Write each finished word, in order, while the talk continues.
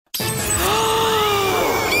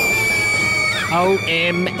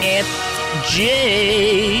OMFG.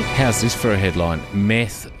 How's this for a headline?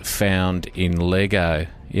 Meth found in Lego.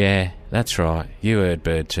 Yeah, that's right. You heard,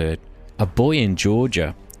 Bird Turd. A boy in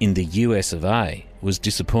Georgia in the US of A was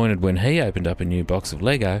disappointed when he opened up a new box of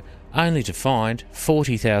Lego only to find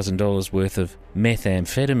 $40,000 worth of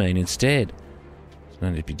methamphetamine instead.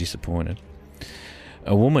 No need to be disappointed.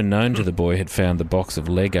 A woman known to the boy had found the box of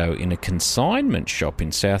Lego in a consignment shop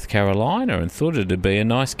in South Carolina and thought it'd be a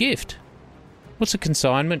nice gift. What's a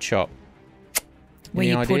consignment shop? Where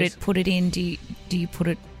you put it in? Do you put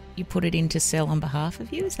it in to sell on behalf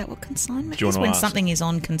of you? Is that what consignment is? When something is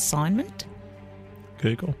on consignment?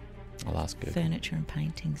 Google. I'll ask Google. Furniture and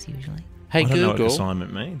paintings usually. Hey I don't Google, know what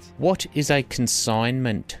consignment means. What is a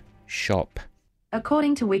consignment shop?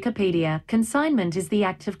 According to Wikipedia, consignment is the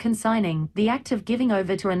act of consigning, the act of giving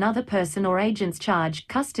over to another person or agent's charge,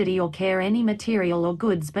 custody or care any material or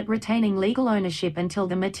goods but retaining legal ownership until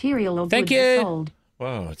the material or goods are sold.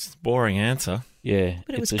 Wow, it's a boring answer. Yeah,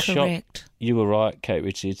 But it was it's a correct. shop. You were right, Kate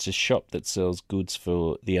Ritchie. It's a shop that sells goods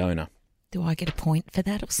for the owner. Do I get a point for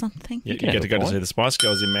that or something? You can get have to a go to point. see the Spice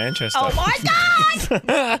Girls in Manchester. Oh, my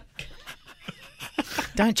God!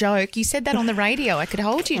 Don't joke. You said that on the radio. I could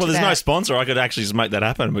hold you Well, to there's that. no sponsor. I could actually just make that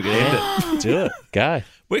happen. We could end it. Do it. Go.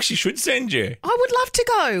 We actually should send you I would love to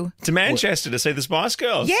go. to Manchester to see the Spice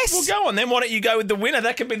Girls. Yes. Well, go on then. Why don't you go with the winner?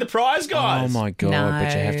 That could be the prize, guys. Oh, my God. No.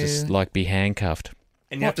 But you have to, be handcuffed.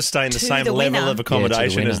 And you have to stay in the To same the level winner? of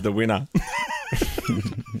accommodation Yeah, to as the winner.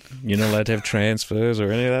 You're not allowed to have transfers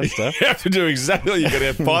or any of that stuff. You have to do exactly. You've got to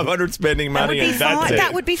have 500 spending That would money be and that's fine. it.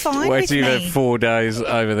 That would be fine Wait with till you've me. had 4 days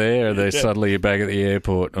over there and then suddenly you're back at the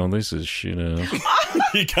airport. Oh, this is shit.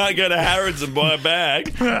 You can't go to Harrods and buy a bag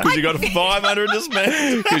because you got 500 to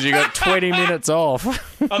spend. Because you got 20 minutes off.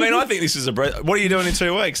 I mean, I think this is what are you doing in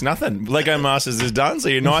 2 weeks? Nothing. Lego Masters is done, so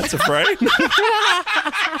your nights are free.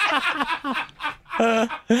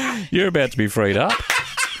 You're about to be freed up.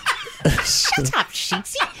 Shut up,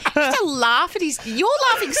 Shitsy. Just laugh at his... You're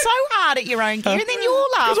laughing so hard at your own gear and then you're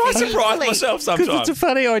laughing. Because I surprise equally. myself Because sometimes. it's a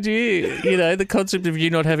funny idea, the concept of you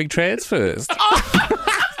not having transfers.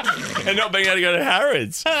 And not being able to go to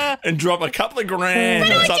Harrods and drop a couple of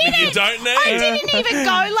grand on something you don't need. I didn't even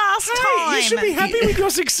go last time. You should be happy with your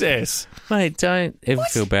success. Mate, don't ever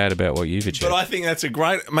feel bad about what you've achieved. But I think that's a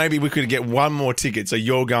great... Maybe we could get one more ticket so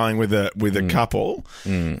you're going with a couple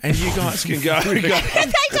and you guys can go. They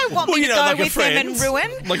don't want me to go with them and ruin.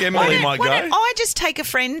 Like Emily might Why go. don't I just take a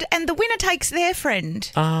friend and the winner takes their friend?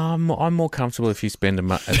 I'm more comfortable if you spend as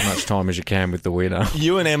much time as you can with the winner.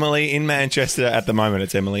 You and Emily in Manchester at the moment.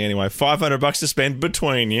 It's Emily anyway. $500 to spend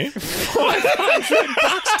between you.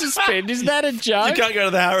 $500 to spend? Is that a You joke? can't go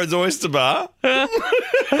to the Harrods Oyster Bar.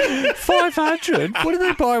 500? What do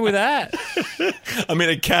they buy with that? I mean,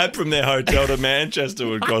 a cab from their hotel to Manchester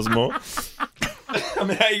would cost more. I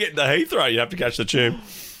mean, how you get to Heathrow? You have to catch the tube.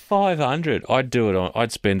 500.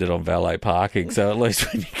 I'd spend it on valet parking, so at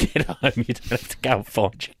least when you get home, you don't have to go and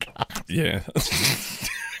find your car. Yeah.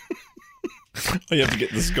 You have to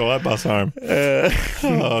get the Sky Bus home.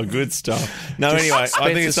 Oh, good stuff. No, anyway,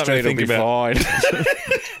 I think it's something to think about. Fine.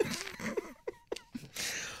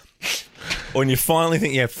 When you finally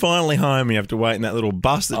think, finally home, you have to wait in that little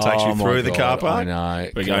bus that takes you through the car park. I know.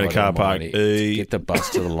 We're going to car park E. Get the bus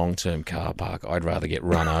to the long-term car park. I'd rather get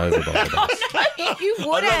run over by the bus. You I'd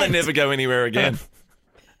wouldn't. rather never go anywhere again.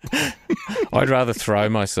 I'd rather throw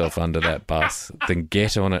myself under that bus than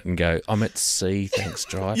get on it and go, I'm at C, thanks,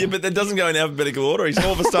 driver. Yeah, but that doesn't go in alphabetical order. He's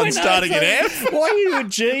all of a sudden starting at F. Why are you a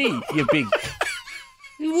G, you big...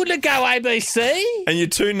 You wouldn't go ABC? And you're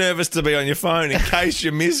too nervous to be on your phone in case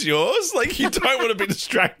you miss yours. Like, you don't want to be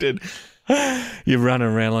distracted. You're running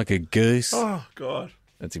around like a goose. Oh, God.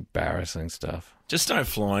 That's embarrassing stuff. Just don't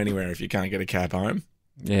fly anywhere if you can't get a cab home.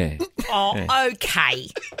 Yeah. Oh, okay.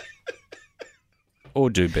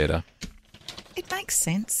 Or do better. It makes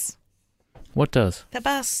sense. What does? The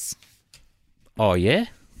bus. Oh, yeah?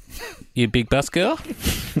 You big bus girl?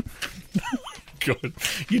 God.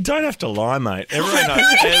 You don't have to lie, mate. Everyone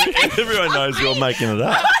knows you're making it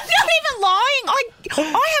up. I'm not even lying.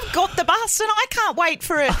 I have got the bus and I can't wait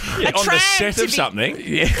for a tram On the set to of be... something.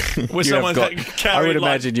 Yeah. Where someone's carried, I would like-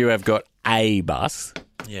 imagine you have got a bus.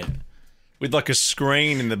 Yeah. With like a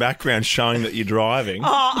screen in the background showing that you're driving.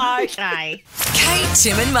 Oh, okay. Kate,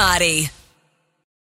 Tim and Marty.